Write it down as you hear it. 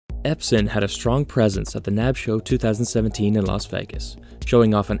Epson had a strong presence at the NAB Show 2017 in Las Vegas,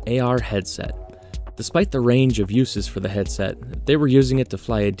 showing off an AR headset. Despite the range of uses for the headset, they were using it to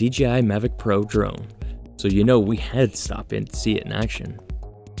fly a DJI Mavic Pro drone, so you know we had to stop in to see it in action.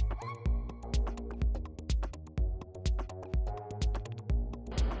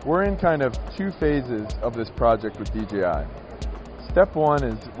 We're in kind of two phases of this project with DJI. Step one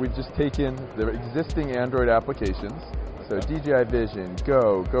is we've just taken the existing Android applications, so DJI Vision,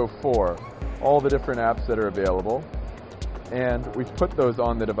 Go, Go 4, all the different apps that are available, and we've put those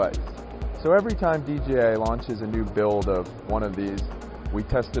on the device. So every time DJI launches a new build of one of these, we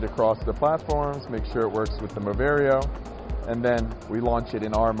test it across the platforms, make sure it works with the Moverio, and then we launch it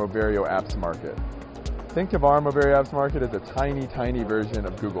in our Moverio apps market. Think of our Moverio apps market as a tiny, tiny version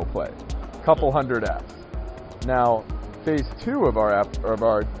of Google Play. Couple hundred apps. Now, phase two of our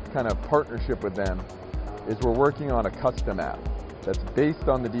kind of partnership with them is we're working on a custom app that's based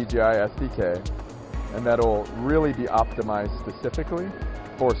on the DJI SDK, and that'll really be optimized specifically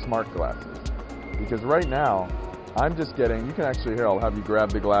for smart glasses. Because right now, I'm just getting, you can actually, here, I'll have you grab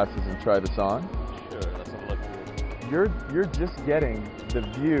the glasses and try this on. Sure, let's have a look. You're just getting the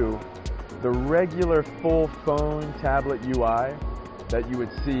view, the regular full phone tablet UI that you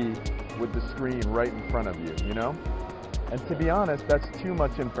would see with the screen right in front of you, you know? And to be honest, that's too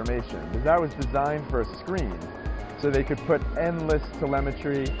much information, because that was designed for a screen, so they could put endless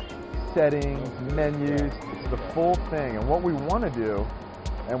telemetry, settings, menus, it's the full thing. And what we want to do,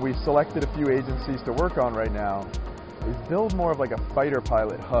 and we've selected a few agencies to work on right now, is build more of like a fighter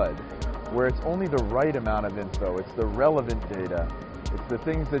pilot HUD, where it's only the right amount of info, it's the relevant data, it's the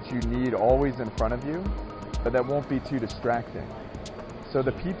things that you need always in front of you, but that won't be too distracting. So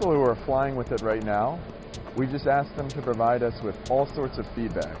the people who are flying with it right now, we just asked them to provide us with all sorts of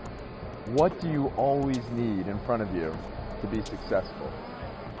feedback. What do you always need in front of you to be successful?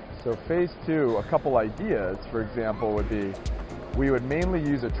 So phase two, a couple ideas, for example, would be we would mainly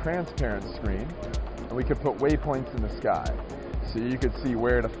use a transparent screen, and we could put waypoints in the sky, so you could see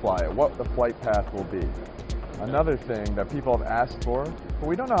where to fly it, what the flight path will be. Another thing that people have asked for, but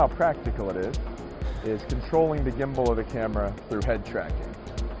we don't know how practical it is controlling the gimbal of the camera through head tracking.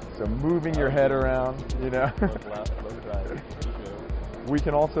 So moving your head around, you know. We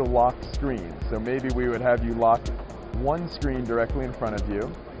can also lock screens. So maybe we would have you lock one screen directly in front of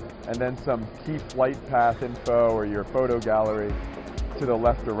you, and then some key flight path info or your photo gallery to the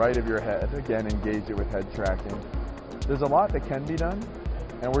left or right of your head. Again, engage it with head tracking. There's a lot that can be done,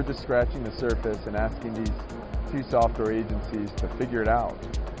 and we're just scratching the surface and asking these two software agencies to figure it out,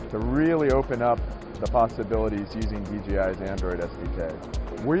 to really open up the possibilities using DJI's Android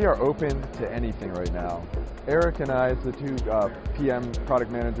SDK. We are open to anything right now. Eric and I, as the two PM product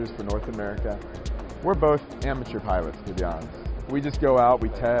managers for North America, we're both amateur pilots, to be honest. We just go out, we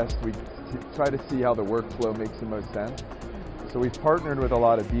test, we try to see how the workflow makes the most sense. So we've partnered with a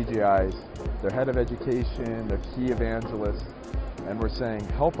lot of DJIs, their head of education, their key evangelists, and we're saying,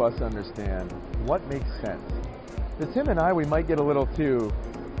 help us understand what makes sense. Because Tim and I, we might get a little too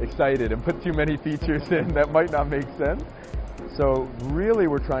excited and put too many features in that might not make sense. So really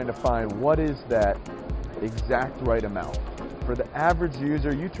we're trying to find what is that exact right amount. For the average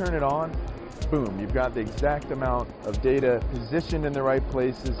user, you turn it on, boom, you've got the exact amount of data positioned in the right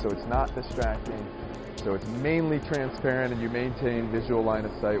places so it's not distracting, so it's mainly transparent and you maintain visual line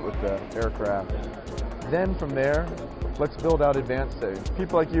of sight with the aircraft. Then from there, let's build out advanced settings.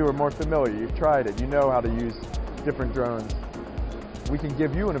 People like you are more familiar, you've tried it, you know how to use different drones. We can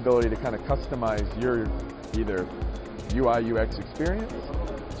give you an ability to kind of customize your either UI UX experience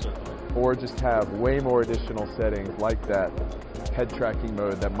or just have way more additional settings like that head tracking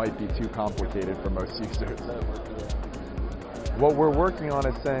mode that might be too complicated for most users. What we're working on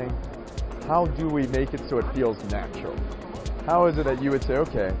is saying, how do we make it so it feels natural? How is it that you would say,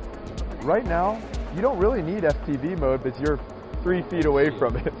 okay, right now, you don't really need FPV mode because you're 3 feet away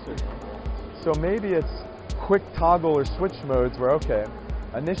from it. So maybe it's quick toggle or switch modes where, okay,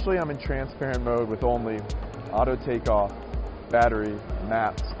 initially I'm in transparent mode with only auto takeoff, battery,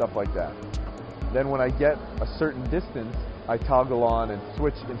 maps, stuff like that. Then when I get a certain distance, I toggle on and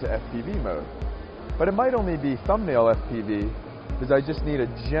switch into FPV mode. But it might only be thumbnail FPV because I just need a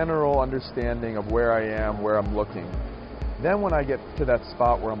general understanding of where I am, where I'm looking. Then when I get to that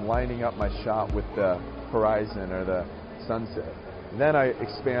spot where I'm lining up my shot with the horizon or the sunset, then I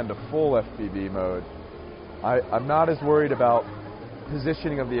expand to full FPV mode. I'm not as worried about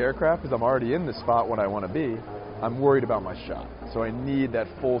positioning of the aircraft because I'm already in the spot when I want to be. I'm worried about my shot. So I need that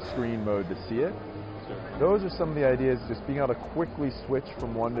full screen mode to see it. Those are some of the ideas, just being able to quickly switch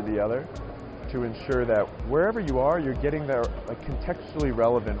from one to the other, to ensure that wherever you are, you're getting the contextually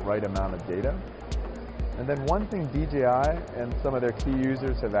relevant right amount of data. And then one thing DJI and some of their key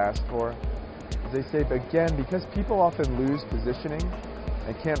users have asked for is they say, again, because people often lose positioning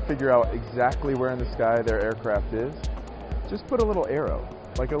and can't figure out exactly where in the sky their aircraft is, just put a little arrow,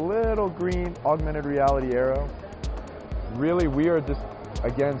 like a little green augmented reality arrow. Really, we are just,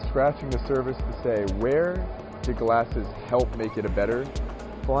 again, scratching the surface to say, where do glasses help make it a better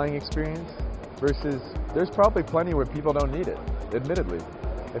flying experience versus there's probably plenty where people don't need it, admittedly.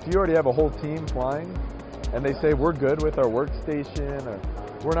 If you already have a whole team flying and they say we're good with our workstation, or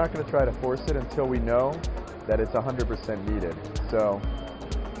we're not going to try to force it until we know that it's 100% needed. So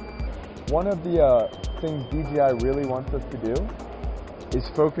one of the things DJI really wants us to do is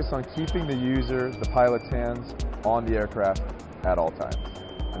focus on keeping the user, the pilot's hands on the aircraft at all times.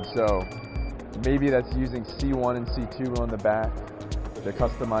 And so maybe that's using C1 and C2 on the back, the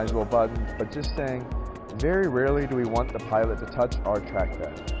customizable buttons, but just saying very rarely do we want the pilot to touch our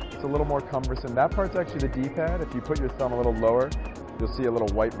trackpad. It's a little more cumbersome. That part's actually the D-pad. If you put your thumb a little lower, you'll see a little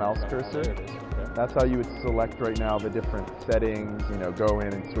white mouse cursor. There it is. Okay. That's how you would select right now the different settings, you know, go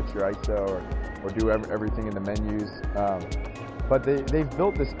in and switch your ISO or do everything in the menus. But they've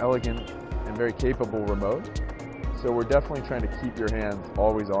built this elegant and very capable remote. So we're definitely trying to keep your hands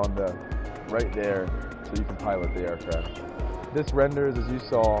always on the right there so you can pilot the aircraft. This renders, as you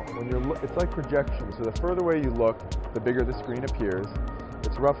saw, it's like projection. So the further away you look, the bigger the screen appears.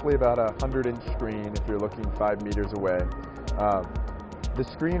 It's roughly about a 100-inch screen if you're looking 5 meters away. The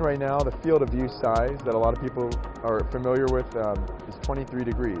screen right now, the field of view size that a lot of people are familiar with is 23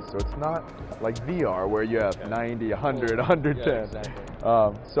 degrees. So it's not like VR where you have 90, 100, 110. Yeah, exactly.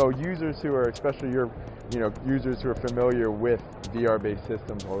 So users who are, especially users who are familiar with VR-based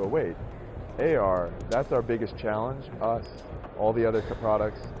systems, oh wait, AR, that's our biggest challenge, us, all the other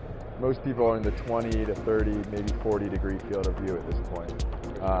products. Most people are in the 20 to 30, maybe 40 degree field of view at this point.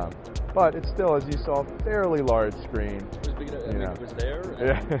 But it's still, as you saw, a fairly large screen. It was big enough, I mean, it was there, and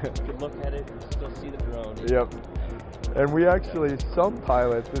Yeah. you could look at it and still see the drone. Yep. And we actually, some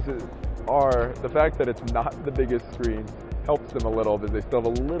pilots, the fact that it's not the biggest screen helps them a little because they still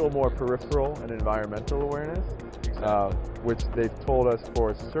have a little more peripheral and environmental awareness, which they've told us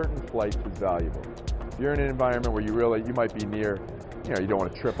for certain flights is valuable. If you're in an environment where you might be near, you don't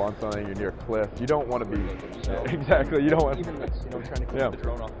want to trip on something, you're near a cliff, you don't want to be, exactly, you don't want even trying to keep the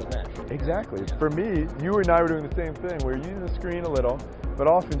drone off the mesh. Exactly. For me, you and I were doing the same thing. We're using the screen a little, but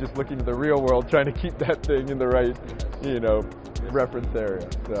often just looking to the real world, trying to keep that thing in the right, reference area.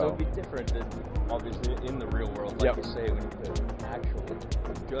 So it'd be different than, obviously, in the real world, like you say, when you could actually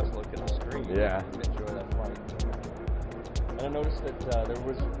just look at the screen and enjoy that flight. And I noticed that there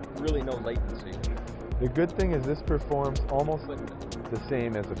was really no latency. The good thing is this performs almost the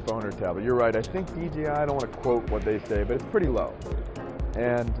same as a phone or tablet. You're right, I think DJI, I don't want to quote what they say, but it's pretty low.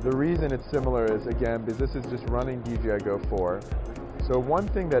 And the reason it's similar is, again, because this is just running DJI Go 4. So one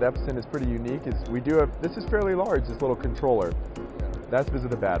thing that Epson is pretty unique is we do have, this is fairly large, this little controller. That's because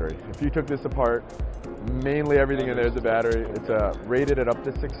of the battery. If you took this apart, mainly everything in there is a battery. It's rated at up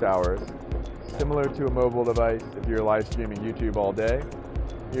to 6 hours. Similar to a mobile device, if you're live streaming YouTube all day,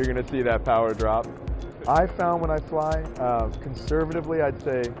 you're going to see that power drop. I found when I fly, conservatively, I'd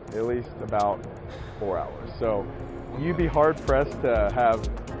say at least about 4 hours. So you'd be hard pressed to have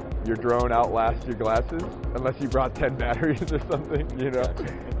your drone outlast your glasses unless you brought 10 batteries or something,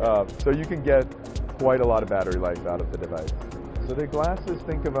 So you can get quite a lot of battery life out of the device. So the glasses,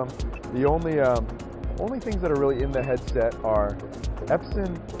 think of them, the only things that are really in the headset are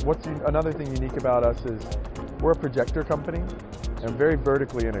Epson. Another thing unique about us is we're a projector company and very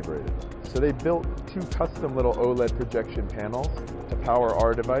vertically integrated. So they built 2 custom little OLED projection panels to power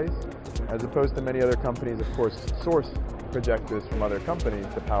our device, as opposed to many other companies, of course, source projectors from other companies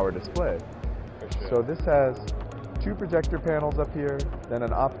to power display. So this has 2 projector panels up here, then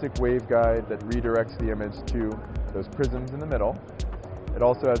an optic waveguide that redirects the image to those prisms in the middle. It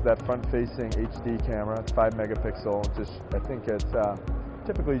also has that front-facing HD camera, 5 megapixel. I think it's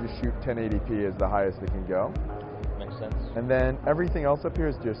typically just shoot 1080p is the highest it can go. Makes sense. And then everything else up here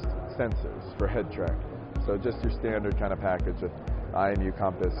is just sensors for head tracking. So just your standard kind of package with IMU,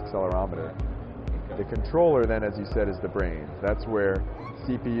 compass, accelerometer. The controller then, as you said, is the brain. That's where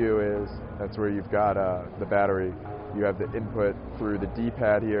CPU is. That's where you've got the battery. You have the input through the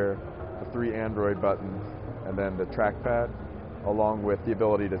D-pad here, the 3 Android buttons, and then the trackpad, along with the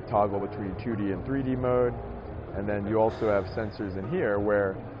ability to toggle between 2D and 3D mode. And then you also have sensors in here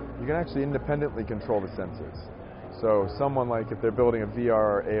where you can actually independently control the sensors. So someone, like if they're building a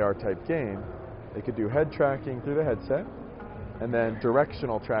VR or AR type game, they could do head tracking through the headset. And then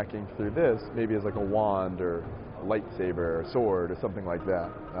directional tracking through this maybe is like a wand or a lightsaber or a sword or something like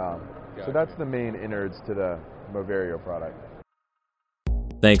that. So that's the main innards to the Moverio product.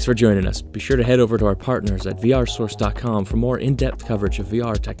 Thanks for joining us. Be sure to head over to our partners at vrsource.com for more in-depth coverage of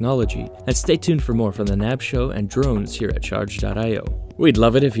VR technology, and stay tuned for more from the NAB Show and drones here at Charge.io. We'd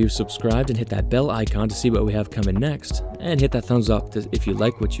love it if you subscribed and hit that bell icon to see what we have coming next, and hit that thumbs up if you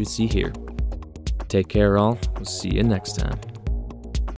like what you see here. Take care all, we'll see you next time.